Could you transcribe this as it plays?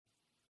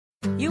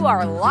You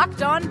are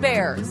Locked On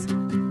Bears,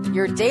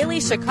 your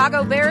daily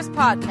Chicago Bears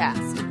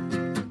podcast.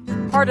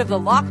 Part of the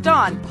Locked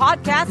On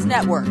Podcast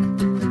Network,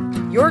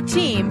 your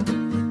team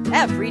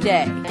every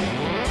day.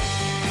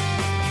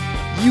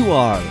 You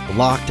are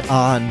Locked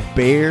On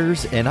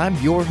Bears, and I'm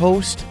your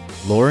host,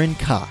 Lauren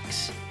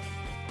Cox.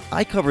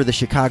 I cover the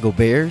Chicago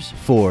Bears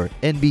for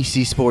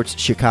NBC Sports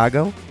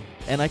Chicago,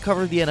 and I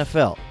cover the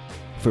NFL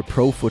for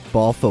Pro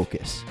Football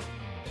Focus.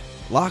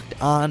 Locked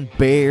On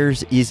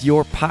Bears is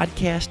your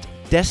podcast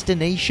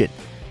destination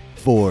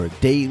for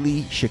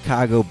daily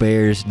Chicago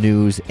Bears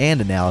news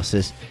and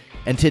analysis,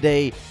 and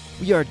today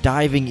we are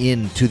diving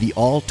into the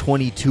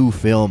All-22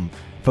 film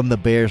from the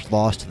Bears'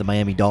 loss to the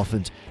Miami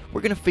Dolphins.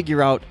 We're going to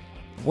figure out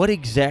what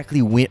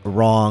exactly went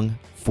wrong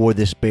for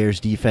this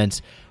Bears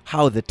defense,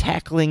 how the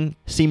tackling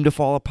seemed to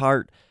fall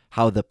apart,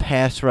 how the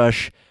pass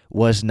rush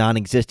was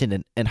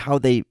non-existent, and how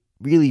they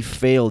really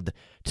failed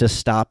to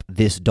stop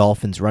this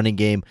Dolphins running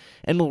game.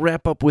 And we'll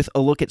wrap up with a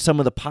look at some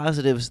of the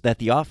positives that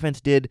the offense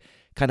did,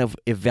 kind of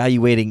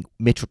evaluating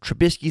Mitchell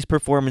Trubisky's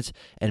performance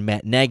and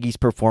Matt Nagy's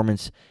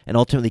performance, and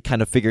ultimately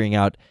kind of figuring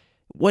out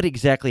what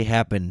exactly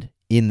happened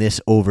in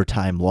this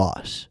overtime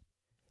loss.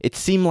 It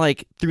seemed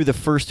like through the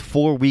first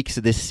 4 weeks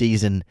of this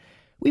season,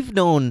 we've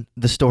known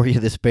the story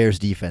of this Bears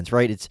defense,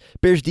 right? It's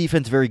Bears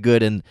defense very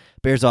good and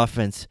Bears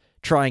offense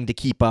trying to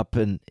keep up,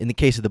 and in the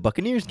case of the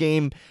Buccaneers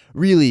game,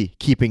 really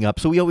keeping up.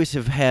 So we always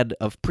have had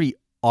a pretty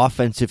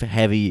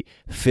offensive-heavy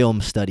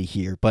film study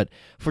here. But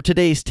for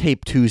today's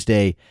Tape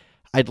Tuesday,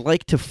 I'd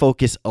like to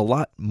focus a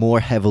lot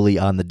more heavily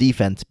on the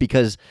defense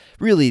because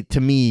really,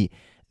 to me,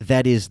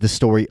 that is the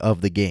story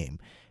of the game.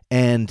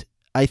 And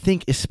I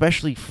think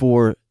especially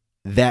for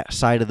that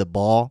side of the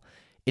ball,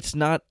 it's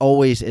not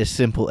always as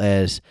simple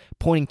as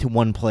pointing to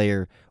one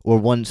player or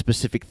one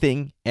specific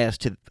thing as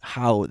to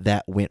how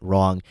that went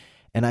wrong.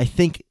 And I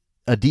think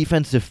a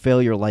defensive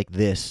failure like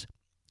this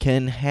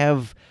can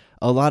have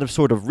a lot of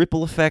sort of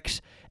ripple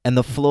effects and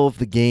the flow of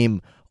the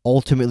game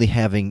ultimately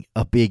having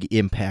a big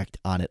impact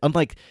on it.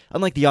 Unlike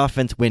the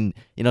offense when,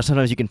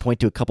 sometimes you can point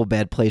to a couple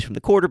bad plays from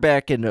the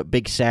quarterback and a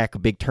big sack, a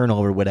big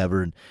turnover,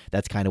 whatever, and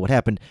that's kind of what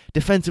happened.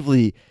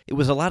 Defensively, it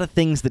was a lot of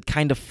things that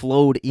kind of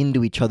flowed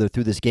into each other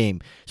through this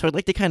game. So I'd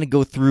like to kind of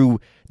go through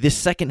this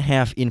second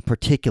half in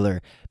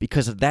particular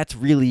because that's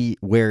really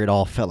where it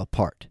all fell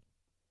apart.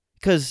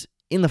 Because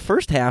in the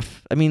first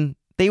half,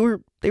 they were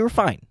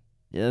fine.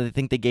 I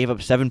think they gave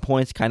up 7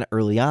 points kind of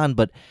early on,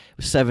 but it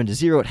was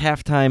 7-0 at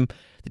halftime.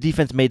 The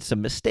defense made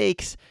some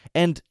mistakes,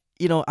 and,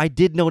 I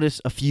did notice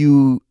a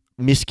few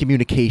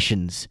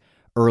miscommunications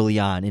early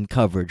on in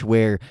coverage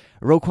where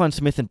Roquan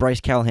Smith and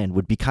Bryce Callahan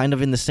would be kind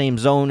of in the same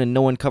zone and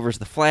no one covers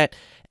the flat,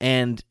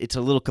 and it's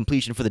a little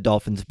completion for the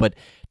Dolphins, but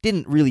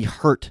didn't really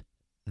hurt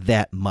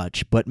that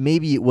much. But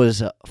maybe it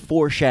was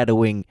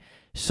foreshadowing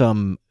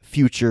some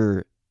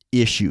future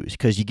issues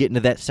because you get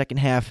into that second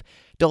half,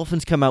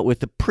 Dolphins come out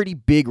with a pretty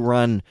big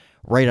run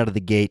right out of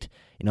the gate.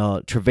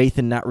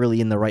 Trevathan not really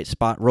in the right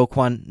spot.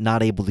 Roquan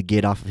not able to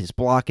get off of his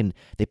block, and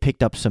they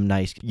picked up some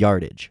nice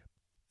yardage.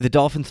 The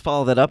Dolphins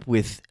follow that up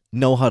with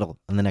no huddle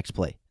on the next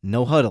play.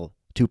 No huddle,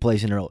 2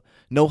 plays in a row.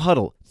 No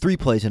huddle, 3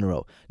 plays in a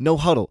row. No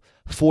huddle,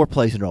 4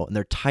 plays in a row. And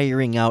they're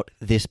tiring out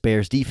this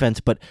Bears defense.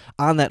 But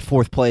on that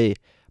 4th play,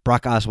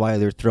 Brock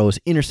Osweiler throws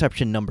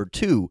interception number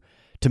 2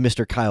 to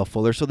Mr. Kyle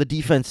Fuller. So the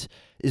defense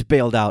is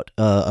bailed out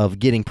of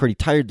getting pretty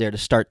tired there to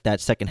start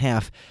that second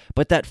half.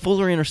 But that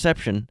Fuller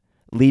interception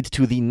leads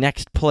to the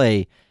next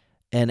play,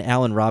 an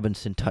Allen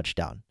Robinson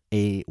touchdown.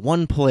 A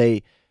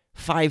 1-play,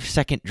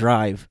 5-second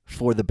drive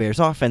for the Bears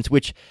offense,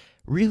 which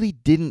really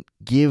didn't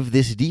give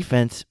this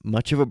defense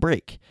much of a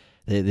break.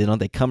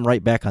 They come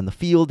right back on the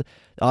field.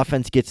 The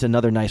offense gets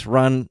another nice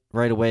run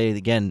right away.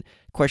 Again,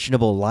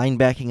 questionable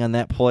linebacking on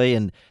that play,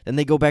 and then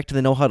they go back to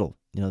the no huddle.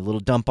 A little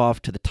dump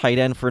off to the tight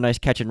end for a nice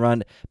catch and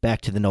run,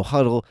 back to the no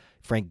huddle.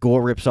 Frank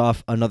Gore rips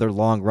off another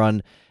long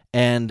run,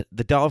 and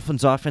the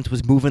Dolphins offense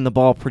was moving the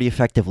ball pretty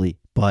effectively,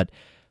 but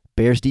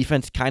Bears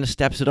defense kind of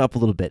steps it up a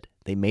little bit.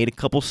 They made a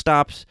couple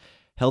stops,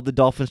 held the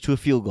Dolphins to a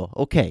field goal.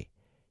 Okay,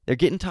 they're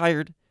getting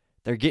tired.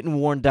 They're getting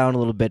worn down a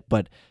little bit,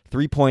 but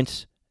 3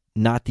 points,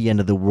 not the end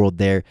of the world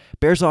there.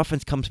 Bears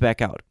offense comes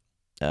back out.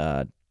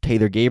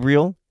 Taylor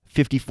Gabriel,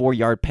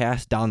 54-yard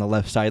pass down the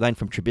left sideline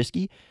from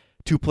Trubisky.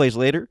 2 plays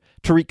later,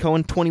 Tariq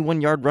Cohen,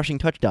 21-yard rushing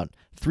touchdown.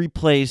 3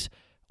 plays,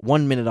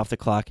 1 minute off the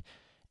clock,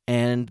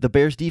 and the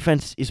Bears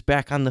defense is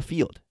back on the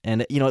field.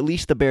 And, at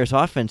least the Bears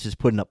offense is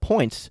putting up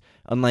points,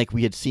 unlike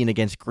we had seen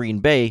against Green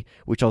Bay,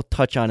 which I'll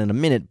touch on in a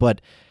minute. But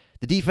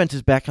the defense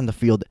is back on the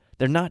field.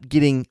 They're not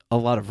getting a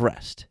lot of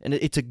rest. And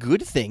it's a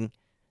good thing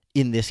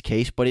in this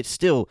case, but it's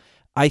still,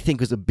 I think,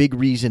 was a big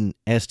reason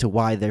as to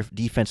why their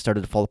defense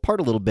started to fall apart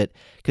a little bit.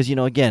 Because,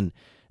 again,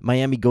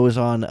 Miami goes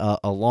on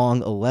a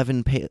long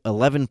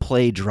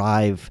 11-play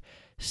drive,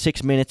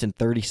 6 minutes and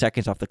 30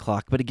 seconds off the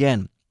clock. But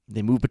again,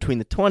 they move between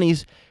the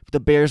 20s. But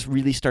the Bears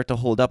really start to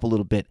hold up a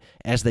little bit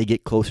as they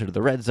get closer to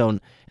the red zone,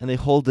 and they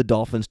hold the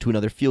Dolphins to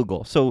another field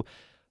goal. So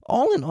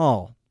all in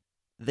all,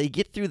 they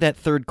get through that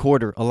third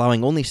quarter,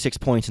 allowing only 6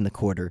 points in the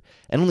quarter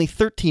and only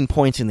 13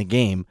 points in the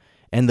game.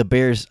 And the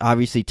Bears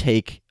obviously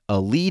take a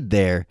lead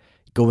there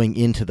going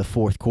into the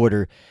fourth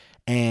quarter.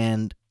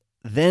 And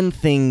then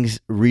things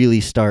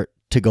really start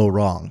to go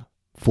wrong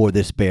for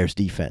this Bears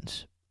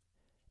defense.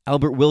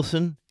 Albert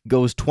Wilson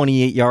goes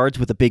 28 yards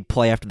with a big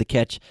play after the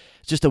catch.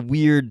 It's just a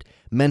weird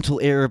mental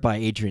error by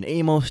Adrian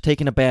Amos,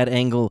 taking a bad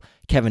angle.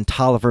 Kevin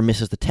Tolliver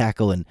misses the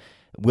tackle, and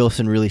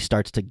Wilson really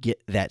starts to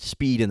get that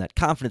speed and that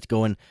confidence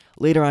going.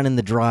 Later on in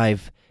the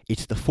drive,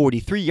 it's the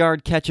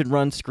 43-yard catch and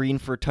run screen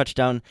for a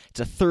touchdown. It's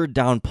a third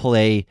down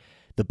play.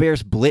 The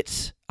Bears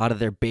blitz out of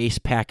their base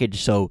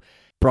package, so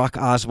Brock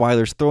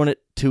Osweiler's throwing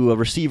it to a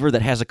receiver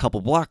that has a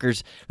couple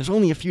blockers. There's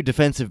only a few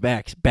defensive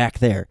backs back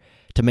there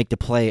to make the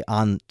play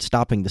on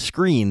stopping the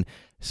screen.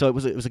 So it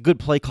was a good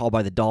play call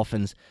by the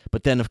Dolphins.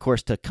 But then, of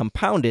course, to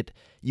compound it,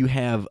 you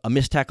have a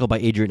missed tackle by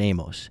Adrian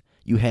Amos.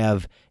 You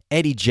have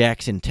Eddie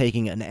Jackson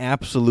taking an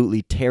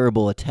absolutely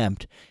terrible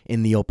attempt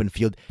in the open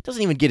field.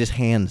 Doesn't even get his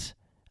hands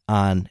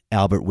on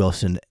Albert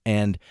Wilson.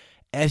 And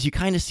as you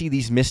kind of see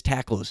these missed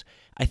tackles,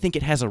 I think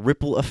it has a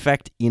ripple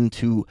effect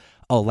into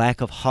a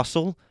lack of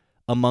hustle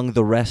among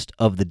the rest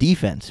of the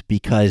defense,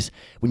 because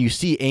when you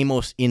see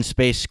Amos in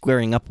space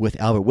squaring up with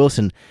Albert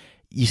Wilson,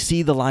 you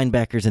see the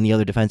linebackers and the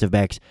other defensive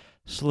backs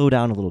slow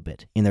down a little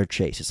bit in their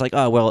chase. It's like,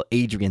 oh, well,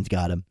 Adrian's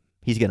got him.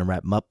 He's going to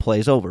wrap him up.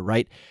 Play's over,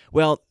 right?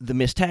 Well, the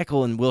missed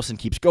tackle and Wilson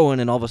keeps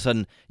going, and all of a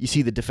sudden you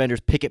see the defenders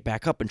pick it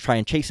back up and try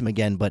and chase him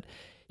again, but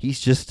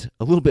he's just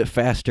a little bit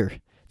faster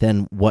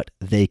than what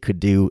they could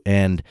do,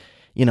 and,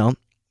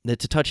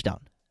 it's a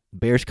touchdown.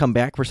 Bears come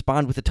back,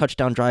 respond with a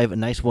touchdown drive, a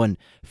nice one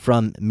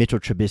from Mitchell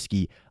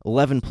Trubisky.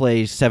 11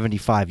 plays,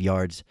 75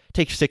 yards,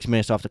 takes 6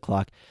 minutes off the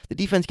clock. The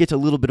defense gets a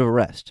little bit of a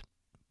rest,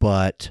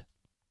 but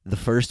the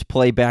first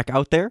play back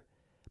out there,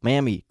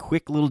 Miami,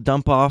 quick little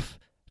dump off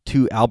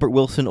to Albert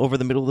Wilson over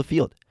the middle of the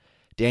field.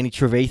 Danny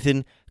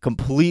Trevathan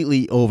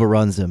completely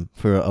overruns him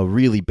for a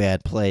really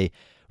bad play.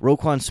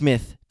 Roquan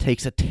Smith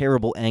takes a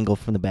terrible angle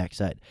from the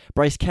backside.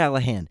 Bryce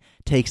Callahan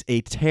takes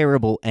a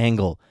terrible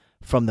angle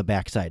from the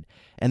backside.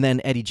 And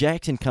then Eddie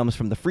Jackson comes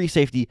from the free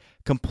safety,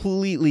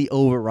 completely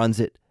overruns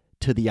it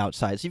to the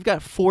outside. So you've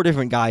got 4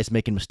 different guys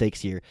making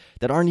mistakes here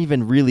that aren't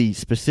even really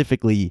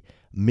specifically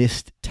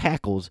missed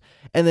tackles.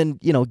 And then,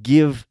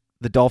 give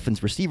the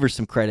Dolphins receivers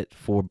some credit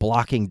for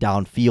blocking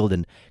downfield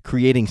and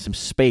creating some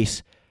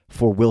space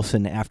for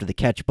Wilson after the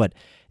catch. But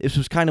this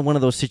was kind of one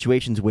of those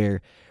situations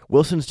where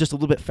Wilson's just a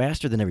little bit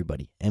faster than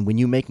everybody. And when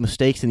you make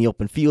mistakes in the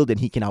open field and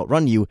he can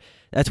outrun you,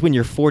 that's when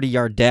your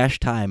 40-yard dash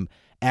time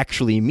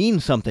actually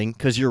means something,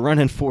 because you're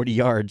running 40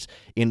 yards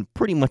in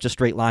pretty much a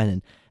straight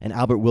line, and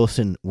Albert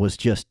Wilson was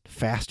just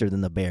faster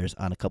than the Bears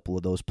on a couple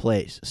of those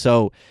plays.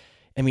 So,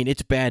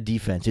 it's bad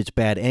defense. It's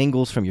bad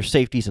angles from your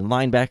safeties and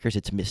linebackers.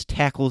 It's missed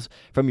tackles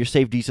from your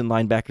safeties and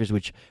linebackers,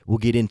 which we'll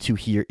get into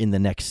here in the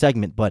next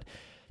segment. But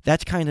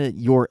that's kind of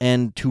your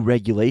end to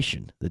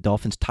regulation. The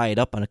Dolphins tie it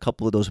up on a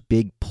couple of those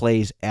big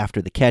plays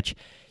after the catch.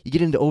 You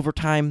get into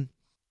overtime,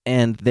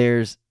 and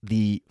there's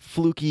the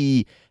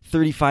fluky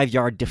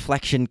 35-yard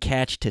deflection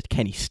catch to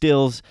Kenny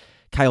Stills.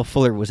 Kyle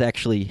Fuller was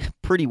actually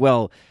pretty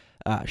well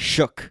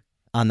shook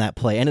on that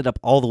play. Ended up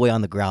all the way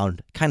on the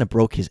ground. Kind of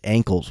broke his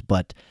ankles,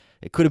 but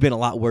it could have been a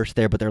lot worse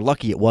there, but they're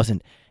lucky it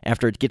wasn't,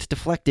 after it gets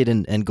deflected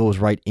and goes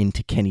right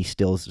into Kenny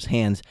Stills'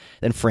 hands.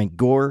 Then Frank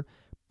Gore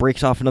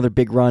breaks off another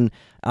big run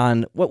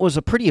on what was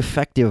a pretty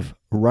effective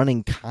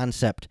running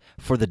concept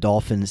for the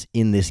Dolphins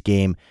in this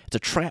game. It's a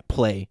trap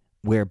play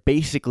where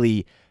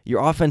basically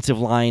your offensive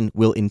line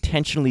will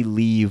intentionally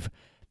leave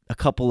a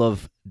couple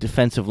of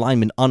defensive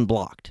linemen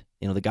unblocked.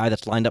 The guy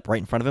that's lined up right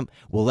in front of him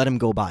will let him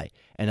go by,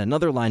 and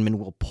another lineman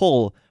will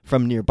pull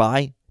from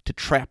nearby to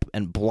trap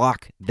and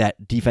block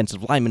that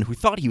defensive lineman who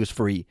thought he was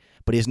free,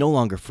 but is no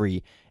longer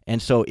free.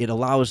 And so it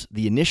allows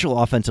the initial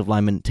offensive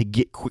lineman to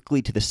get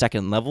quickly to the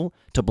second level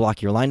to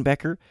block your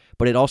linebacker,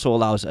 but it also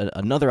allows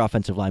another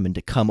offensive lineman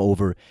to come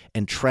over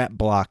and trap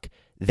block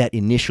that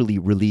initially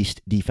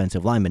released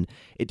defensive lineman.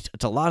 It's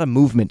a lot of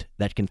movement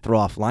that can throw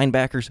off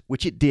linebackers,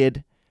 which it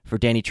did for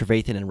Danny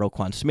Trevathan and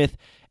Roquan Smith,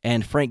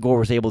 and Frank Gore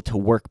was able to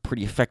work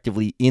pretty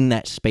effectively in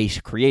that space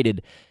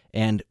created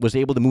and was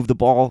able to move the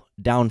ball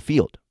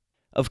downfield.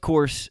 Of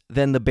course,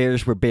 then the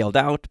Bears were bailed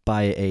out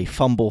by a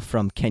fumble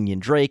from Kenyon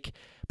Drake,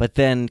 but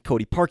then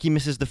Cody Parkey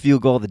misses the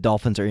field goal. The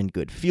Dolphins are in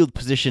good field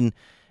position,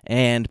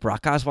 and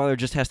Brock Osweiler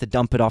just has to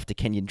dump it off to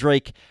Kenyon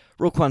Drake.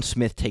 Roquan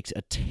Smith takes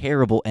a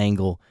terrible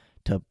angle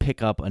to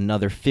pick up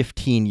another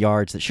 15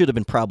 yards that should have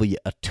been probably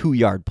a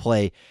 2-yard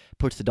play,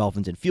 puts the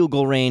Dolphins in field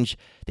goal range.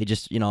 They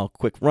just,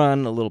 quick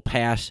run, a little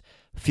pass,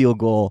 field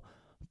goal,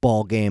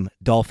 ball game,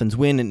 Dolphins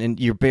win, and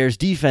your Bears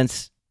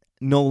defense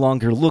no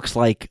longer looks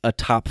like a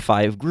top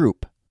 5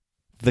 group.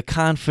 The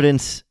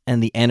confidence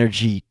and the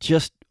energy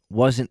just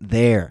wasn't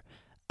there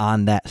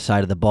on that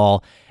side of the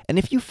ball. And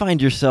if you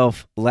find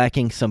yourself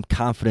lacking some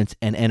confidence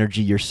and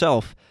energy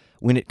yourself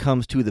when it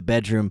comes to the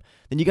bedroom,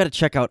 then you got to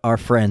check out our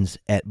friends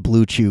at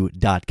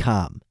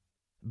BlueChew.com.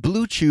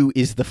 Blue Chew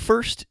is the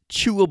first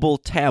chewable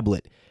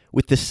tablet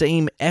with the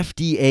same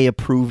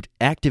FDA-approved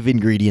active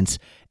ingredients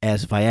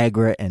as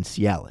Viagra and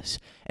Cialis.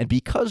 And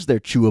because they're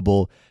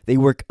chewable, they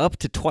work up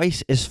to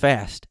twice as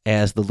fast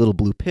as the little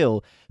blue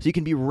pill, so you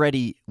can be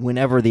ready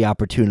whenever the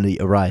opportunity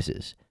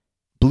arises.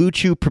 Blue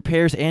Chew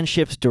prepares and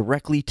ships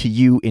directly to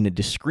you in a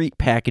discreet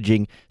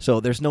packaging,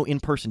 so there's no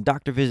in-person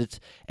doctor visits,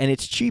 and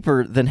it's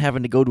cheaper than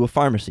having to go to a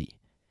pharmacy.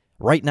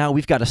 Right now,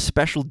 we've got a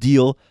special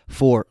deal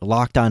for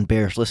Locked On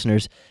Bears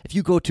listeners. If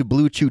you go to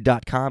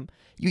BlueChew.com,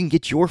 you can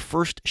get your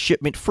first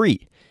shipment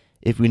free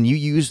when you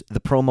use the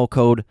promo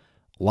code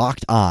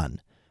Locked On.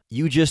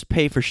 You just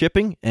pay for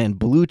shipping, and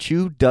Blue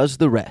Chew does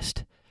the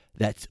rest.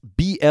 That's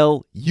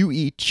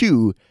BLUE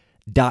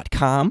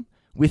Chew.com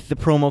with the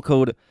promo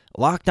code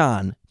Locked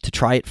On to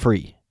try it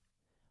free.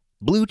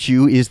 Blue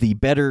Chew is the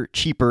better,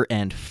 cheaper,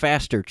 and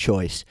faster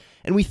choice,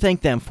 and we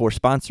thank them for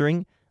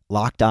sponsoring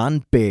Locked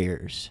On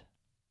Bears.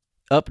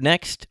 Up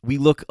next, we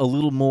look a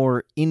little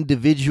more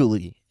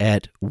individually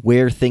at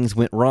where things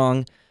went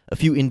wrong, a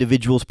few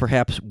individuals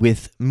perhaps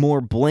with more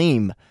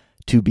blame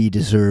to be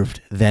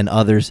deserved than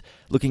others,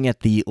 looking at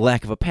the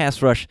lack of a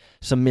pass rush,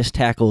 some missed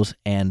tackles,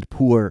 and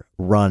poor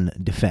run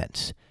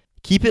defense.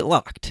 Keep it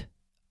locked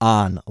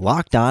on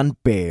Locked On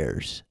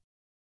Bears.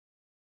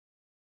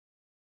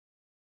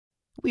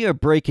 We are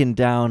breaking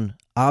down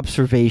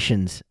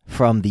observations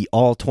from the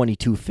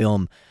All-22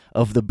 film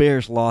of the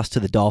Bears' loss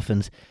to the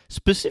Dolphins,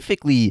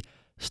 specifically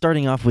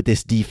starting off with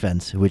this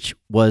defense, which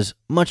was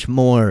much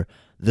more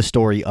the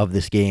story of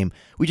this game.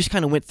 We just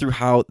kind of went through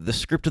how the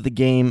script of the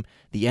game,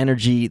 the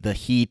energy, the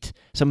heat,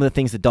 some of the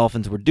things the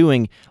Dolphins were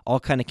doing all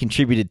kind of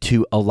contributed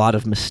to a lot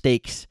of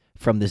mistakes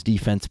from this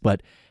defense.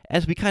 But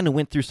as we kind of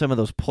went through some of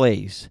those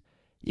plays,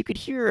 you could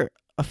hear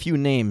a few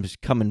names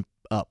coming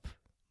up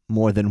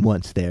more than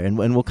once there, and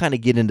we'll kind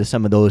of get into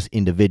some of those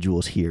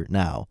individuals here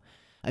now.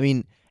 I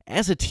mean,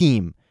 as a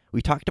team,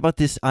 we talked about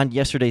this on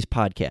yesterday's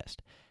podcast.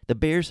 The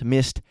Bears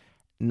missed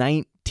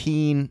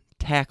 19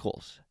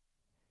 tackles.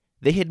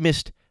 They had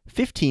missed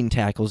 15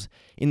 tackles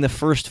in the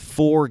first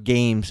 4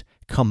 games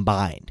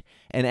combined.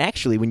 And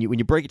actually, when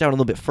you break it down a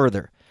little bit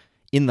further,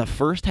 in the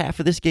first half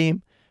of this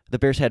game, the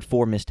Bears had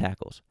 4 missed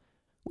tackles,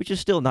 which is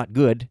still not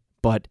good,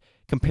 but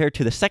compared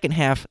to the second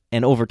half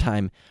and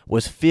overtime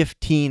was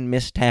 15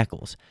 missed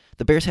tackles.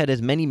 The Bears had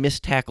as many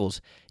missed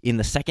tackles in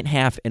the second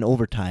half and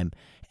overtime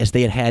as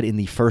they had in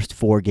the first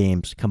 4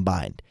 games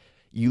combined.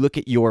 You look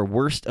at your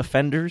worst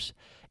offenders,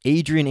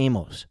 Adrian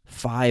Amos,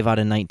 5 out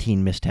of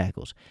 19 missed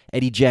tackles.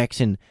 Eddie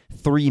Jackson,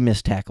 3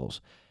 missed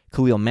tackles.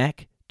 Khalil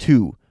Mack,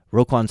 2.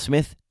 Roquan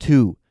Smith,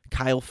 2.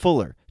 Kyle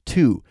Fuller,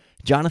 2.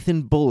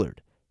 Jonathan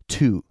Bullard,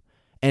 2.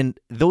 And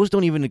those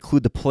don't even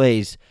include the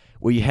plays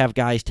where you have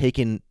guys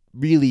taking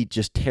really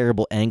just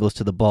terrible angles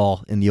to the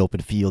ball in the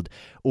open field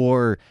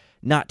or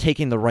not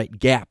taking the right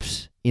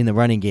gaps in the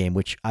running game,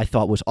 which I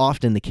thought was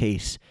often the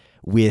case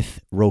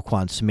with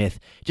Roquan Smith.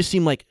 It just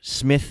seemed like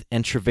Smith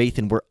and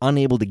Trevathan were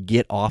unable to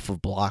get off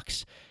of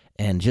blocks,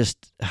 and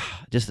just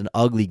an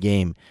ugly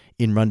game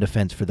in run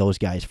defense for those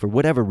guys. For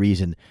whatever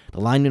reason, the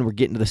linemen were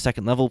getting to the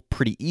second level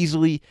pretty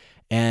easily,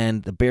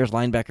 and the Bears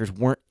linebackers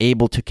weren't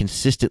able to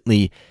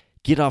consistently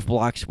get off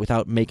blocks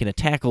without making a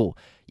tackle,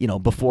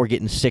 before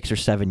getting 6 or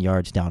 7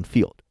 yards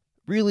downfield.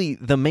 Really,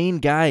 the main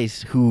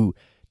guys who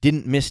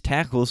didn't miss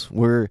tackles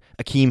were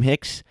Akeem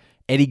Hicks,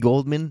 Eddie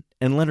Goldman,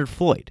 and Leonard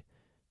Floyd.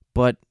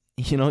 But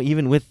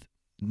even with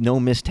no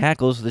missed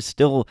tackles, they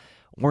still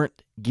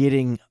weren't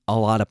getting a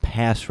lot of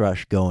pass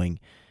rush going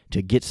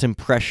to get some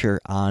pressure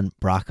on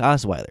Brock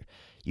Osweiler.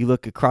 You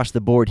look across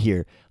the board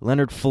here,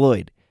 Leonard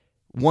Floyd,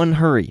 1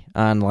 hurry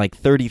on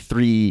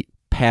 33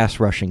 pass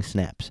rushing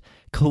snaps.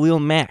 Khalil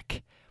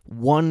Mack,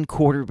 1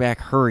 quarterback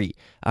hurry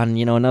on,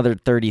 another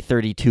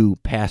 32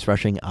 pass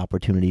rushing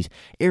opportunities.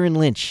 Aaron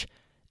Lynch,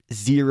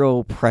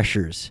 0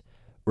 pressures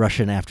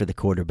rushing after the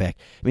quarterback.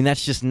 I mean,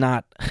 that's just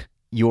not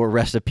your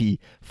recipe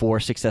for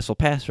successful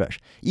pass rush.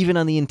 Even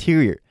on the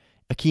interior,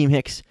 Akeem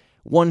Hicks,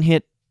 1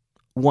 hit,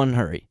 1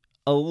 hurry.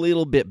 A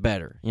little bit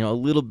better, a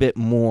little bit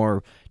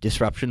more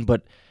disruption,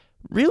 but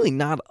really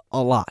not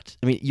a lot.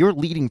 I mean, your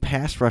leading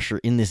pass rusher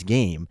in this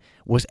game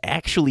was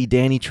actually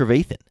Danny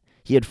Trevathan.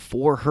 He had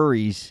 4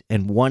 hurries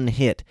and 1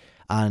 hit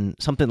on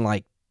something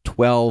like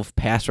 12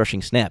 pass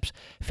rushing snaps.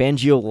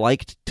 Fangio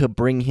liked to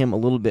bring him a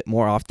little bit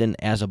more often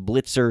as a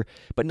blitzer,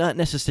 but not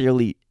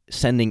necessarily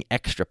sending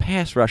extra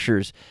pass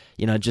rushers,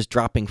 just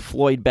dropping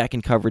Floyd back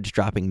in coverage,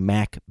 dropping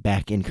Mack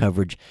back in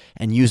coverage,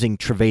 and using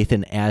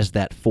Trevathan as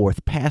that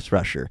 4th pass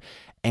rusher.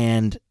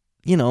 And,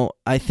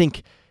 I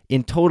think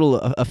in total,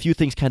 a few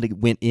things kind of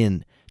went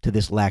in to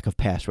this lack of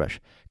pass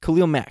rush.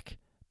 Khalil Mack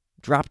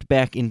dropped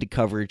back into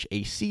coverage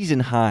a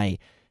season-high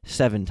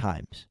 7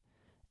 times.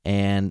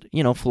 And,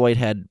 Floyd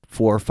had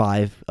 4 or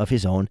 5 of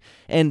his own.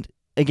 And,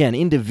 again,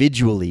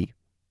 individually,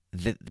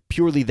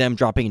 purely them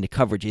dropping into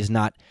coverage is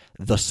not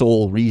the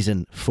sole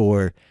reason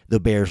for the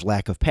Bears'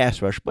 lack of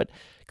pass rush, but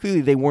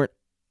clearly they weren't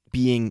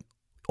being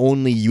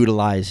only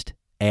utilized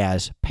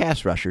as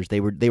pass rushers.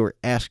 They were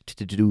asked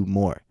to do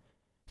more.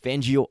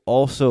 Fangio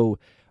also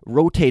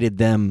rotated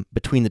them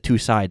between the two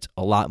sides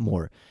a lot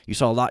more. You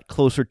saw a lot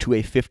closer to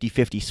a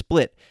 50-50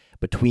 split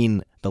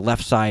between the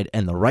left side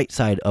and the right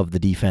side of the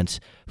defense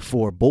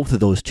for both of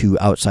those two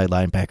outside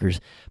linebackers.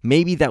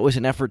 Maybe that was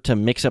an effort to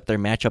mix up their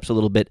matchups a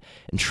little bit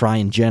and try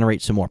and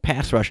generate some more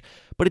pass rush,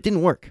 but it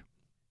didn't work.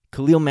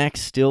 Khalil Mack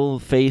still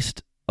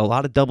faced a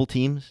lot of double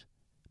teams,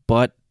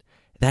 but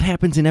that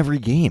happens in every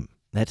game.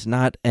 That's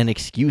not an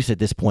excuse at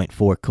this point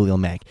for Khalil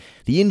Mack.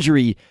 The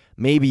injury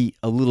may be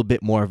a little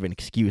bit more of an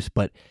excuse,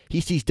 but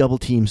he sees double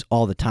teams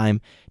all the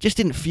time. Just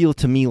didn't feel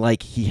to me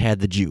like he had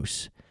the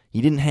juice. He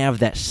didn't have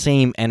that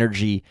same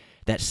energy,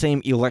 that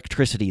same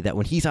electricity that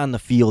when he's on the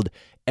field,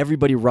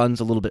 everybody runs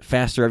a little bit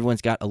faster,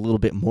 everyone's got a little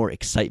bit more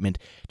excitement.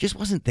 Just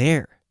wasn't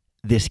there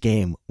this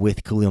game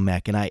with Khalil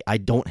Mack, and I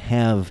don't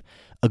have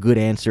a good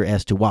answer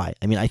as to why.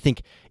 I mean, I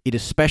think it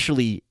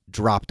especially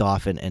dropped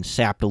off and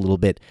sapped a little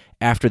bit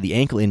after the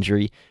ankle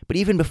injury, but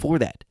even before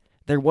that,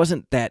 there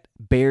wasn't that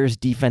Bears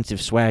defensive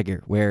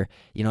swagger where,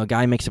 a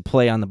guy makes a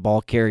play on the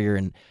ball carrier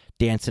and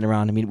dancing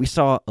around. I mean, we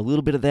saw a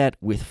little bit of that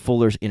with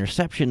Fuller's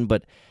interception,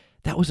 but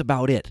that was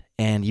about it,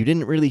 and you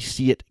didn't really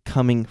see it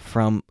coming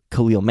from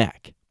Khalil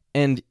Mack.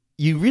 And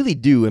you really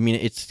do. I mean,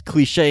 it's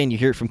cliche and you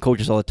hear it from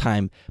coaches all the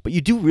time, but you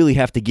do really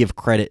have to give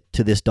credit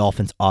to this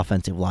Dolphins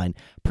offensive line,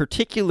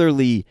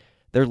 particularly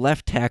their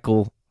left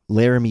tackle,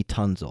 Laremy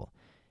Tunsil.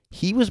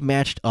 He was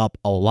matched up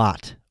a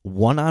lot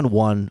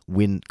one-on-one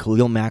when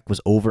Khalil Mack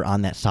was over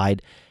on that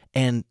side,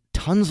 and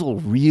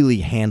Tunsil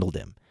really handled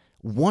him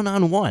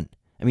one-on-one.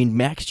 I mean,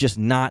 Mack's just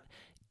not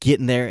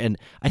getting there, and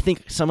I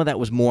think some of that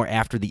was more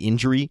after the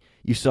injury.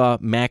 You saw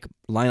Mack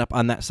line up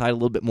on that side a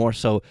little bit more,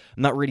 so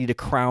I'm not ready to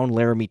crown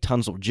Laremy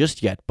Tunsil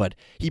just yet, but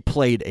he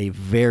played a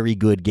very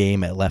good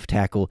game at left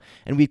tackle,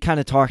 and we kind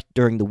of talked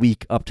during the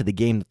week up to the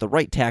game that the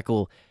right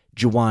tackle,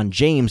 Ja'Wuan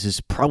James, is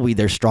probably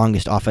their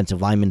strongest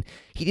offensive lineman.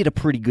 He did a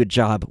pretty good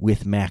job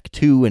with Mack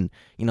too, and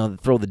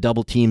throw the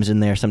double teams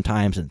in there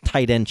sometimes, and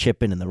tight end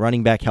chipping, and the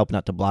running back helping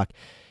out to block.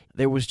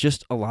 There was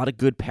just a lot of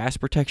good pass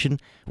protection.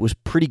 It was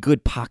pretty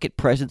good pocket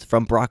presence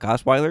from Brock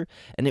Osweiler,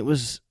 and it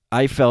was,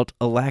 I felt,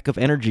 a lack of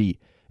energy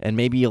and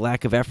maybe a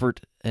lack of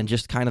effort and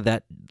just kind of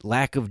that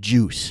lack of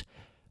juice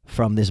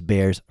from this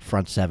Bears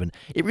front seven.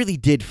 It really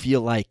did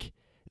feel like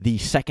the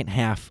second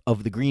half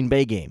of the Green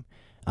Bay game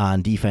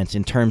on defense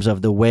in terms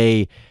of the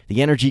way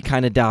the energy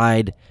kind of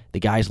died. The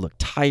guys looked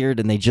tired,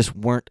 and they just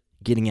weren't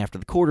getting after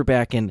the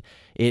quarterback, and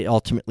it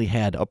ultimately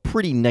had a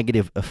pretty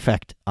negative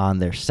effect on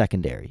their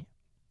secondary.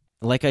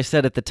 Like I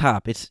said at the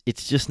top, it's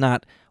just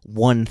not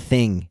one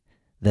thing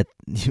that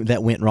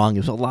went wrong. It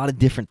was a lot of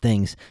different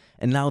things,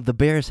 and now the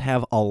Bears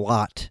have a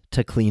lot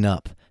to clean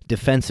up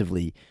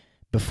defensively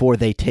before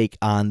they take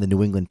on the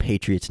New England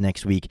Patriots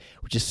next week,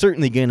 which is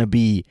certainly going to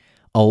be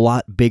a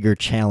lot bigger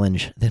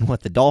challenge than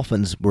what the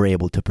Dolphins were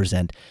able to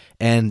present.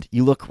 And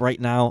you look right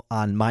now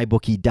on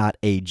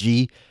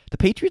mybookie.ag, the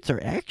Patriots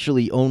are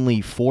actually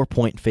only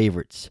 4-point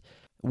favorites,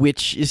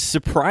 which is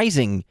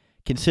surprising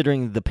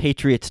considering the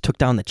Patriots took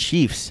down the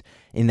Chiefs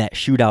in that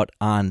shootout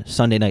on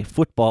Sunday Night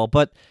Football.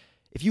 But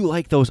if you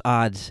like those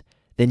odds,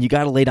 then you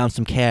got to lay down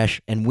some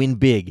cash and win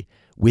big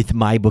with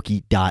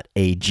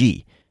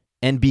mybookie.ag.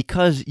 And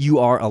because you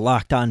are a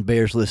Locked On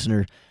Bears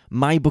listener,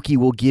 MyBookie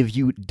will give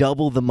you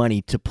double the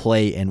money to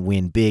play and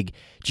win big.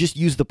 Just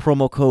use the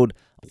promo code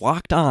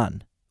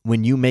LOCKEDON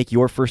when you make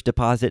your first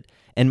deposit,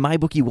 and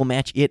MyBookie will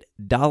match it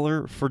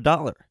dollar for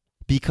dollar.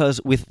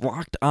 Because with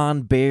Locked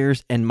On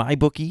Bears and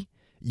MyBookie,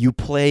 you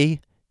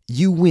play,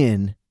 you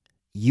win,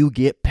 you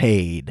get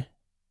paid.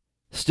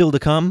 Still to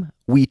come,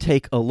 we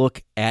take a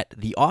look at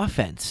the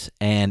offense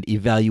and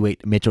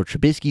evaluate Mitchell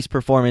Trubisky's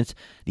performance,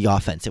 the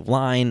offensive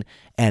line,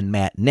 and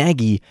Matt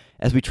Nagy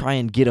as we try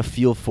and get a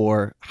feel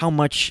for how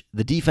much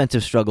the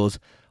defensive struggles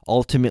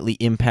ultimately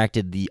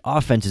impacted the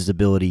offense's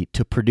ability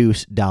to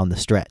produce down the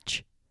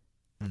stretch.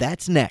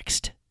 That's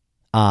next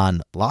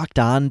on Locked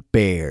On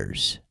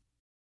Bears.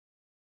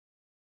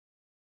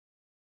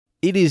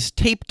 It is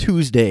Tape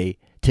Tuesday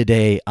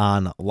today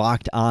on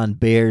Locked On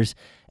Bears,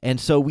 and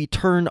so we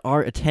turn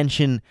our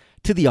attention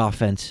to the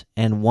offense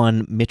and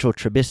one Mitchell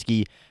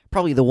Trubisky,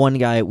 probably the one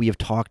guy we have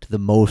talked the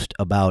most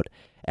about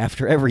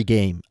after every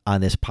game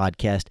on this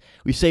podcast.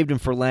 We saved him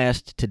for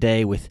last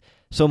today with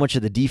so much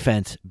of the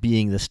defense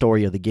being the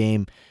story of the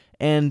game.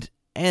 And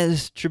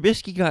as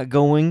Trubisky got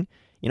going,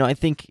 I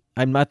think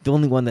I'm not the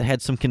only one that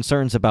had some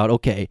concerns about,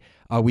 okay,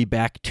 are we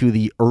back to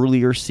the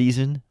earlier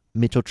season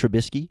Mitchell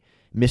Trubisky?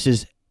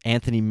 Misses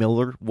Anthony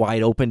Miller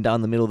wide open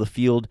down the middle of the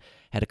field,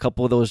 had a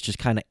couple of those just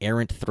kind of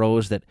errant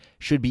throws that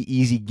should be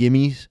easy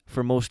gimmies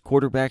for most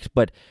quarterbacks,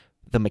 but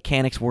the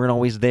mechanics weren't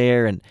always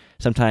there, and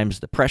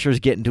sometimes the pressure's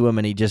getting to him,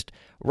 and he just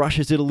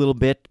rushes it a little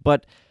bit,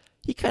 but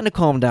he kind of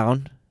calmed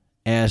down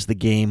as the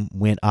game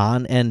went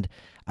on, and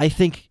I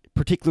think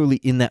particularly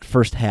in that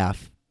first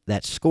half,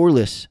 that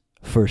scoreless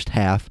first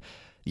half,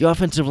 the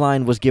offensive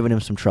line was giving him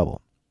some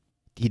trouble.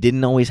 He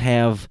didn't always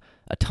have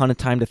a ton of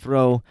time to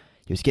throw.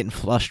 He was getting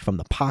flushed from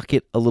the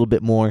pocket a little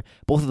bit more.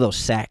 Both of those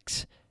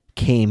sacks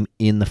came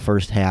in the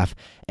first half,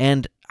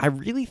 and I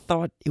really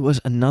thought it was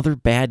another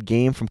bad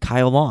game from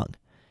Kyle Long.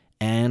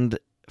 And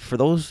for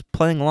those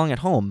playing along at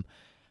home,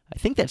 I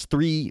think that's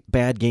 3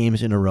 bad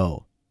games in a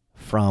row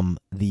from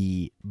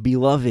the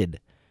beloved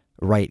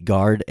right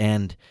guard,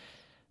 and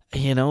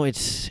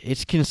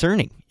it's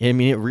concerning. I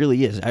mean, it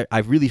really is. I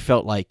really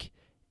felt like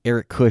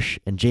Eric Kush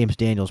and James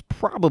Daniels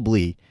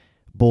probably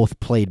both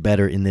played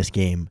better in this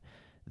game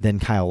than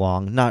Kyle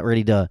Long. Not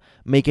ready to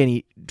make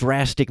any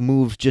drastic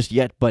moves just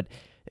yet, but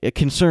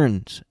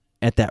concerns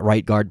at that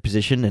right guard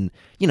position. And,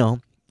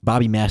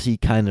 Bobby Massey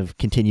kind of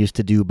continues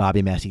to do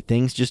Bobby Massey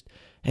things, just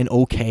an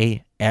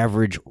okay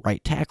average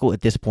right tackle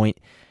at this point.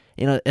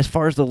 As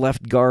far as the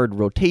left guard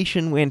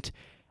rotation went,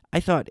 I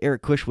thought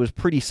Eric Kush was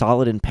pretty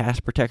solid in pass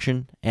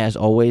protection, as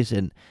always,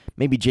 and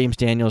maybe James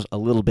Daniels a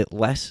little bit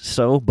less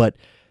so, but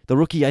the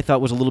rookie I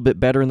thought was a little bit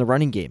better in the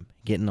running game,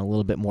 getting a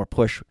little bit more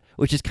push,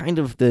 which is kind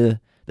of the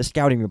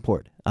scouting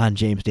report on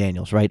James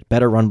Daniels, right?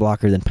 Better run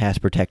blocker than pass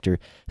protector,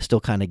 still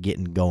kind of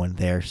getting going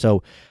there.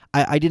 So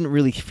I didn't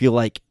really feel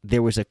like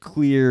there was a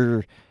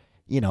clear,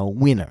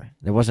 winner.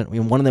 There wasn't.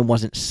 One of them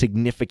wasn't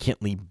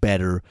significantly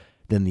better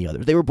than the other.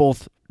 They were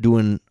both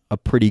doing a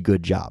pretty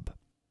good job.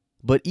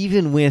 But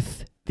even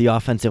with the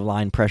offensive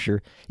line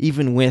pressure,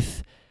 even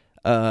with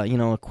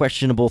a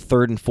questionable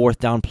 3rd and 4th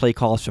down play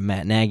calls from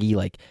Matt Nagy,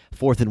 like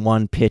 4th and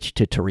 1 pitch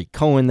to Tariq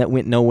Cohen that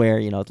went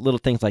nowhere, little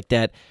things like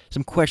that,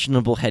 some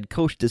questionable head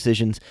coach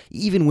decisions.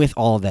 Even with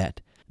all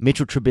that,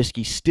 Mitchell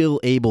Trubisky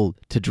still able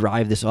to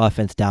drive this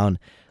offense down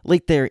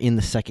late there in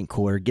the second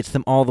quarter, gets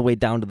them all the way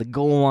down to the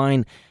goal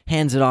line,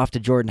 hands it off to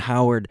Jordan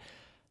Howard,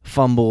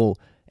 fumble,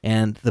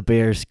 and the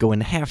Bears go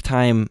into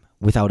halftime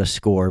without a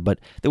score. But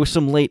there was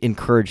some late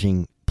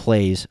encouraging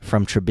plays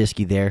from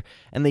Trubisky there,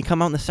 and they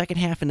come out in the second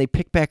half and they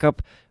pick back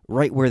up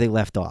right where they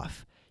left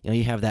off.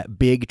 You have that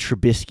big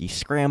Trubisky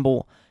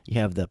scramble, you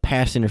have the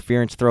pass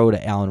interference throw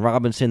to Allen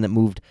Robinson that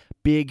moved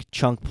big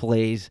chunk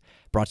plays,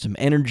 brought some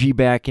energy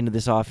back into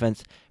this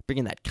offense,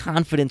 bringing that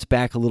confidence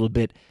back a little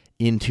bit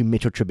into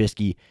Mitchell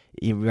Trubisky.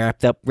 You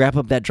wrap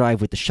up that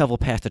drive with the shovel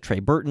pass to Trey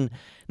Burton,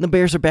 and the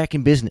Bears are back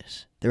in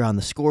business. They're on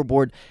the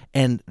scoreboard,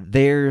 and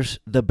there's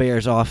the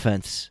Bears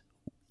offense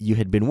you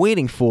had been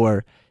waiting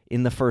for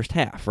in the first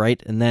half,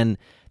 right? And then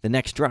the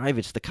next drive,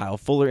 it's the Kyle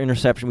Fuller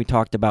interception we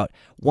talked about.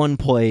 One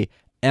play,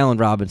 Allen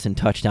Robinson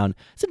touchdown.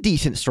 It's a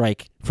decent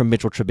strike from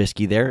Mitchell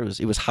Trubisky there.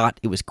 It was hot.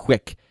 It was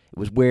quick. It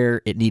was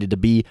where it needed to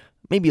be.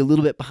 Maybe a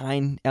little bit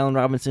behind Allen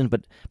Robinson,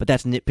 but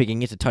that's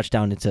nitpicking. It's a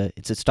touchdown.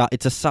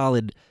 It's a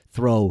solid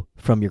throw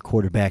from your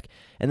quarterback.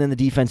 And then the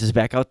defense is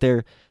back out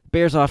there.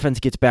 Bears offense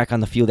gets back on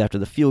the field after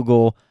the field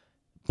goal.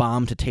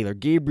 Bomb to Taylor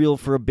Gabriel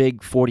for a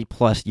big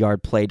 40-plus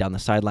yard play down the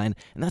sideline,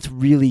 and that's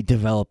really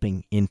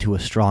developing into a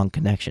strong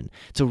connection.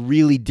 It's a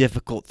really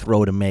difficult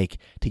throw to make,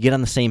 to get on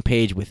the same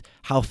page with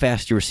how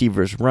fast your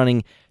receiver is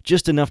running,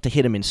 just enough to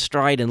hit him in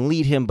stride and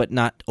lead him, but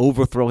not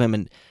overthrow him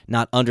and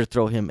not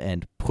underthrow him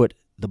and put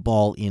the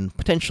ball in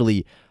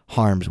potentially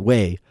harm's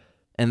way.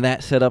 And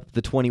that set up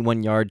the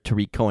 21-yard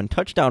Tariq Cohen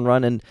touchdown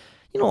run, and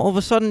all of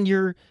a sudden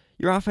your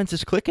offense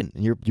is clicking,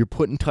 and you're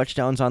putting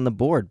touchdowns on the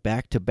board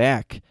back to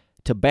back.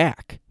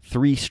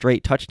 3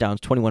 straight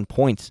touchdowns, 21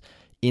 points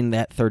in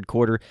that third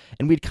quarter.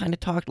 And we'd kind of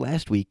talked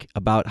last week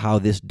about how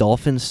this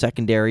Dolphins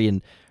secondary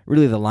and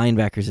really the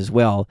linebackers as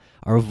well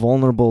are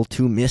vulnerable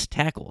to missed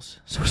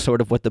tackles. So sort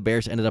of what the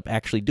Bears ended up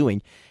actually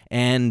doing.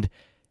 And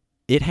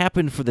it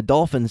happened for the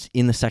Dolphins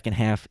in the second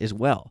half as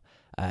well.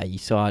 You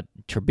saw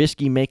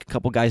Trubisky make a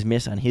couple guys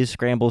miss on his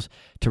scrambles,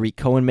 Tariq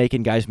Cohen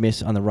making guys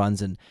miss on the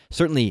runs, and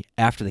certainly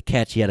after the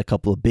catch, he had a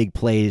couple of big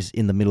plays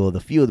in the middle of the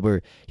field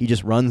where he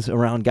just runs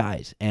around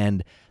guys,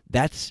 and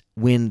that's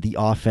when the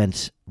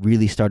offense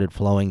really started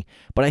flowing.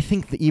 But I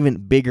think the even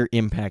bigger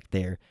impact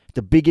there,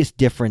 the biggest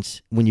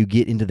difference when you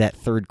get into that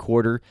third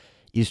quarter,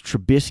 is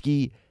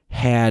Trubisky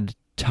had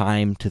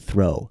time to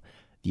throw.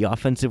 The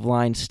offensive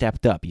line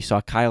stepped up. You saw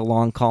Kyle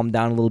Long calm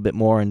down a little bit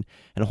more and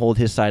hold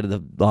his side of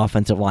the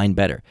offensive line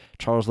better.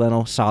 Charles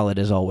Leno, solid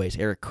as always.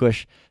 Eric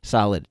Kush,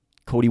 solid.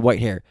 Cody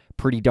Whitehair,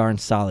 pretty darn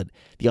solid.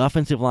 The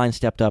offensive line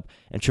stepped up,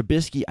 and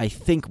Trubisky, I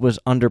think, was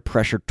under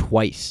pressure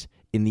twice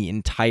in the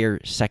entire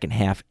second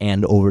half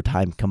and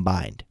overtime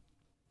combined.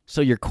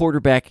 So your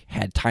quarterback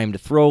had time to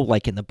throw,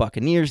 like in the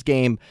Buccaneers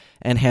game,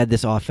 and had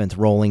this offense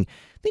rolling.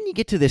 Then you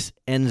get to this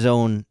end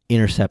zone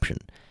interception.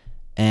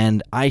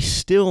 And I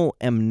still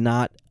am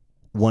not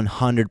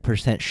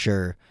 100%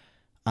 sure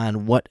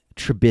on what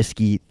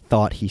Trubisky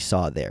thought he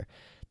saw there.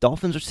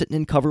 Dolphins are sitting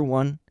in cover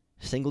one,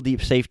 single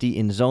deep safety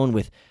in zone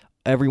with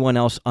everyone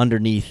else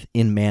underneath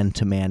in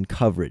man-to-man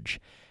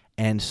coverage.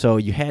 And so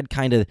you had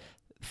kind of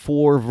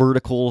 4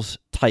 verticals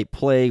type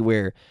play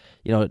where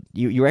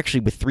you're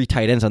actually with 3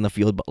 tight ends on the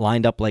field, but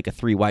lined up like a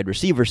 3 wide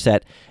receiver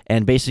set,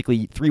 and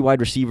basically 3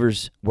 wide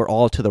receivers were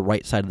all to the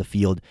right side of the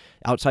field.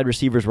 Outside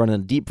receivers running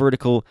a deep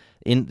vertical,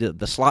 in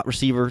the slot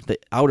receiver, the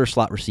outer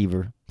slot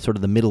receiver, sort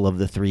of the middle of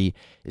the 3,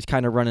 is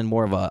kind of running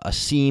more of a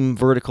seam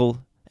vertical,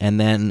 and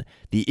then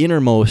the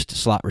innermost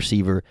slot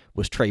receiver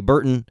was Trey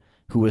Burton,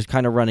 who was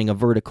kind of running a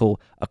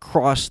vertical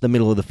across the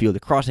middle of the field,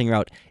 a crossing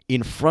route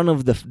in front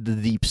of the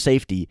deep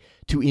safety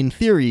to, in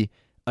theory,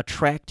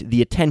 attract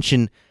the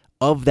attention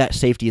of that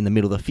safety in the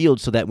middle of the field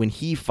so that when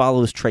he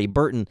follows Trey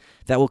Burton,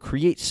 that will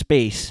create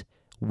space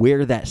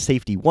where that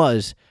safety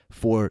was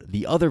for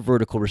the other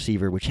vertical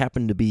receiver, which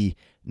happened to be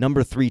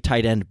number 3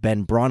 tight end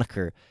Ben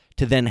Braunecker,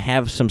 to then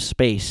have some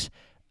space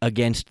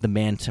against the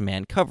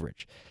man-to-man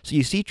coverage. So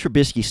you see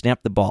Trubisky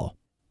snap the ball,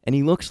 and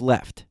he looks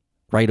left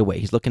right away.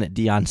 He's looking at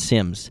Deion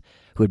Sims,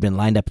 who had been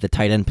lined up at the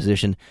tight end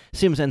position.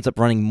 Sims ends up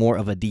running more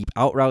of a deep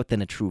out route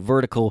than a true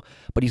vertical,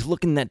 but he's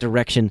looking in that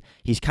direction.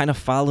 He's kind of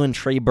following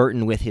Trey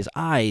Burton with his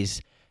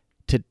eyes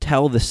to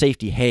tell the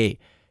safety, hey,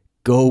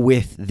 go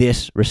with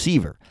this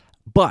receiver.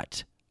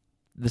 But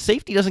the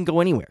safety doesn't go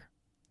anywhere.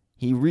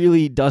 He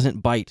really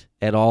doesn't bite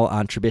at all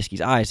on Trubisky's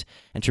eyes,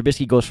 and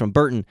Trubisky goes from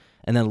Burton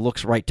and then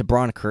looks right to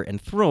Braunecker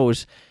and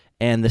throws,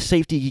 and the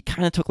safety, he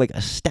kind of took like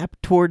a step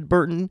toward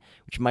Burton,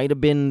 which might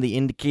have been the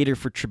indicator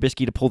for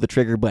Trubisky to pull the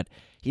trigger, but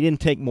he didn't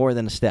take more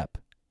than a step,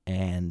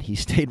 and he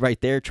stayed right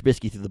there.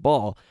 Trubisky threw the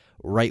ball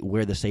right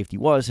where the safety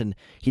was, and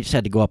he just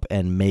had to go up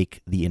and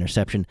make the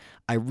interception.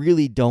 I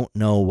really don't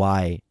know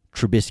why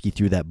Trubisky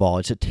threw that ball.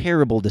 It's a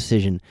terrible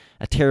decision,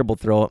 a terrible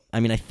throw. I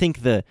mean, I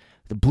think the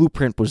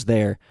blueprint was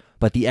there,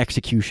 but the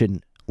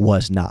execution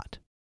was not.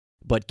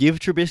 But give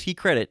Trubisky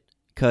credit,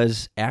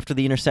 because after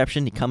the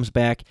interception, he comes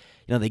back.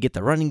 They get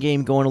the running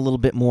game going a little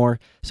bit more,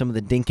 some of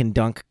the dink and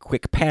dunk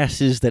quick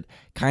passes that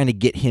kind of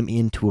get him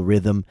into a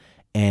rhythm,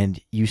 and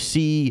you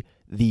see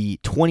the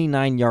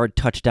 29-yard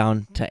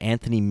touchdown to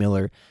Anthony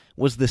Miller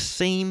was the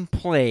same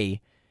play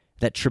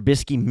that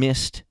Trubisky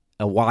missed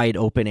a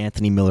wide-open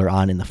Anthony Miller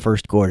on in the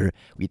first quarter.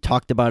 We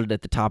talked about it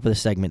at the top of the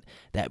segment.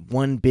 That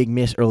one big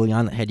miss early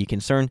on that had you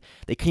concerned.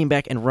 They came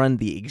back and run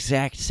the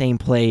exact same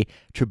play.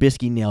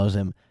 Trubisky nails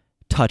him.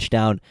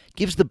 Touchdown.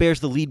 Gives the Bears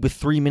the lead with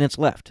 3 minutes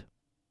left.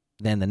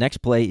 Then the next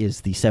play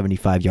is the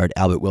 75-yard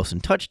Albert Wilson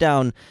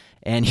touchdown,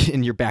 and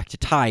you're back to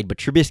tied. But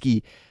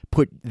Trubisky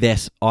put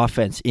this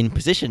offense in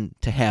position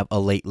to have a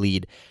late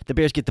lead. The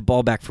Bears get the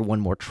ball back for one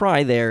more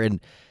try there,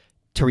 and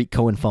Tariq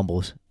Cohen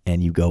fumbles,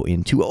 and you go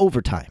into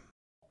overtime.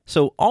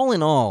 So all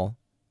in all,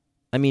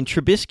 I mean,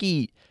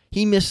 Trubisky,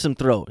 he missed some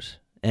throws,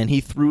 and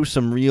he threw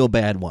some real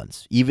bad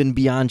ones. Even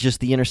beyond just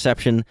the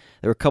interception,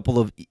 there were a couple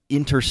of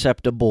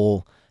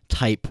interceptable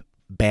type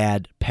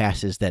bad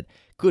passes that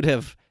could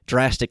have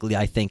drastically,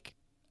 I think,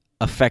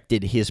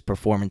 affected his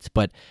performance.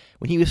 But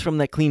when he was from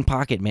that clean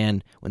pocket,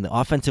 man, when the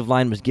offensive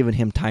line was giving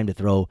him time to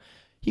throw,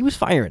 he was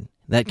firing.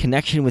 That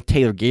connection with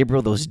Taylor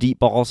Gabriel, those deep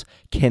balls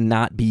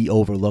cannot be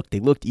overlooked. They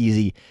looked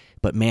easy,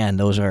 but man,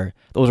 those are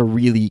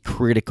really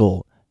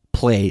critical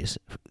plays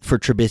for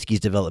Trubisky's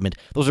development.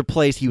 Those are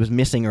plays he was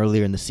missing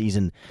earlier in the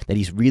season that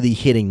he's really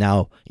hitting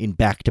now in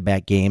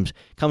back-to-back games.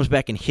 Comes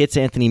back and hits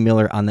Anthony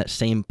Miller on that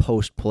same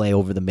post play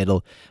over the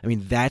middle. I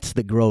mean, that's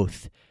the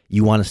growth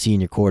you want to see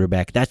in your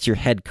quarterback. That's your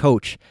head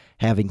coach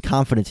having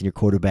confidence in your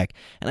quarterback.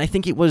 And I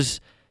think it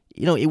was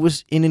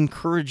an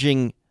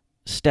encouraging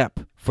step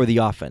for the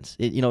offense.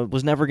 It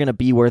was never going to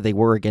be where they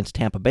were against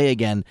Tampa Bay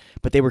again,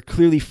 but they were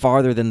clearly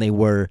farther than they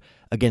were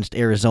against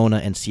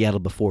Arizona and Seattle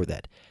before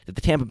that. That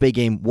the Tampa Bay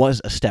game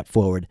was a step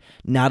forward,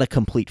 not a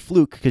complete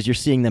fluke, because you're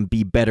seeing them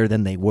be better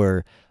than they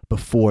were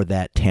before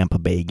that Tampa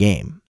Bay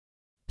game.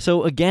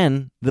 So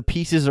again, the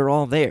pieces are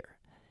all there.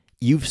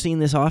 You've seen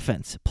this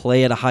offense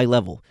play at a high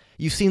level.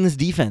 You've seen this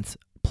defense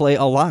play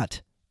a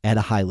lot at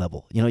a high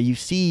level. You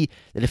see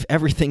that if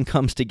everything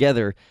comes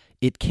together,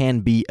 it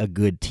can be a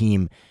good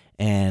team.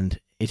 And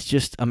it's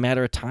just a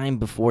matter of time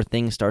before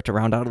things start to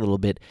round out a little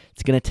bit.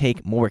 It's going to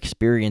take more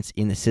experience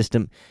in the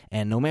system.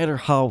 And no matter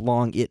how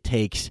long it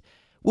takes,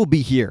 we'll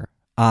be here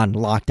on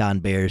Locked On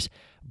Bears,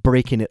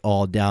 breaking it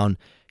all down.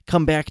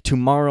 Come back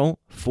tomorrow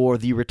for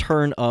the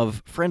return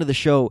of friend of the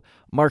show,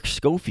 Mark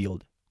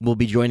Schofield. Will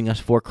be joining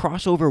us for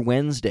Crossover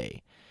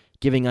Wednesday,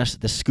 giving us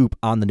the scoop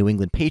on the New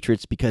England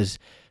Patriots, because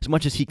as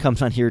much as he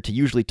comes on here to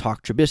usually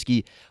talk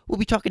Trubisky, we'll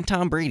be talking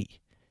Tom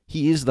Brady.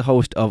 He is the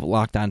host of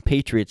Locked On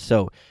Patriots,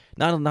 so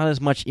not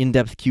as much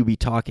in-depth QB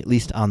talk, at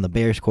least on the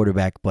Bears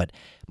quarterback, but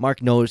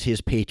Mark knows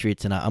his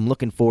Patriots, and I'm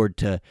looking forward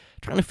to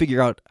trying to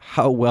figure out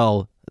how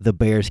well the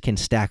Bears can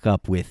stack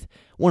up with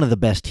one of the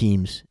best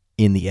teams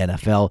in the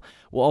NFL.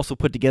 We'll also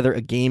put together a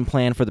game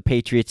plan for the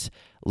Patriots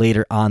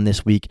later on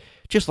this week,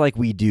 just like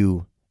we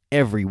do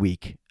every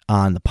week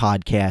on the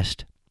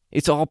podcast.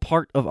 It's all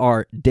part of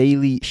our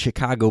daily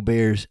Chicago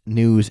Bears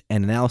news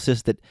and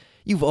analysis that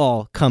you've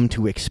all come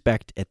to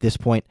expect at this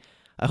point.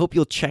 I hope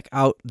you'll check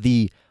out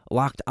the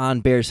Locked On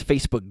Bears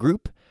Facebook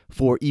group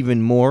for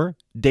even more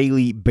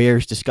daily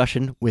Bears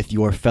discussion with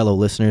your fellow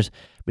listeners.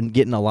 Been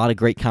getting a lot of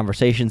great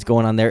conversations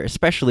going on there,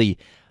 especially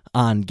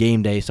on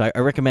game day. So I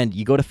recommend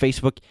you go to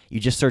Facebook, you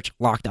just search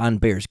Locked On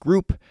Bears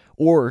group,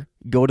 or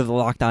go to the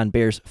Locked On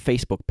Bears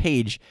Facebook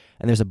page,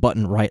 and there's a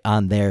button right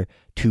on there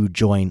to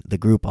join the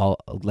group. I'll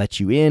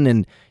let you in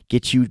and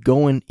get you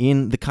going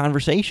in the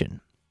conversation.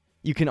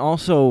 You can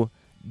also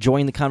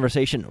join the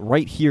conversation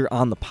right here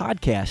on the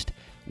podcast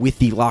with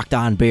the Locked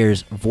On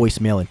Bears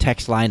voicemail and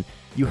text line.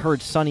 You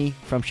heard Sonny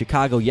from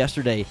Chicago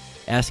yesterday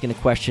asking a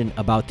question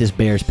about this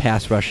Bears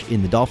pass rush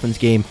in the Dolphins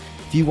game.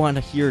 If you want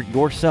to hear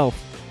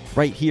yourself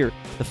right here,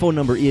 the phone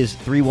number is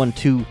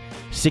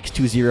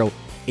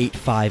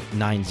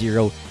 620-8590.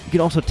 You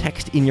can also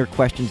text in your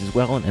questions as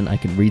well, and I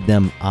can read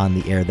them on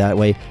the air that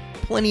way.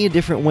 Plenty of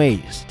different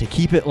ways to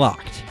keep it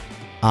locked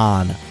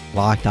on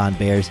Locked On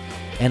Bears.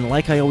 And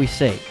like I always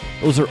say,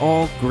 those are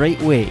all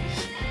great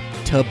ways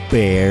to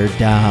bear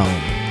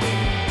down.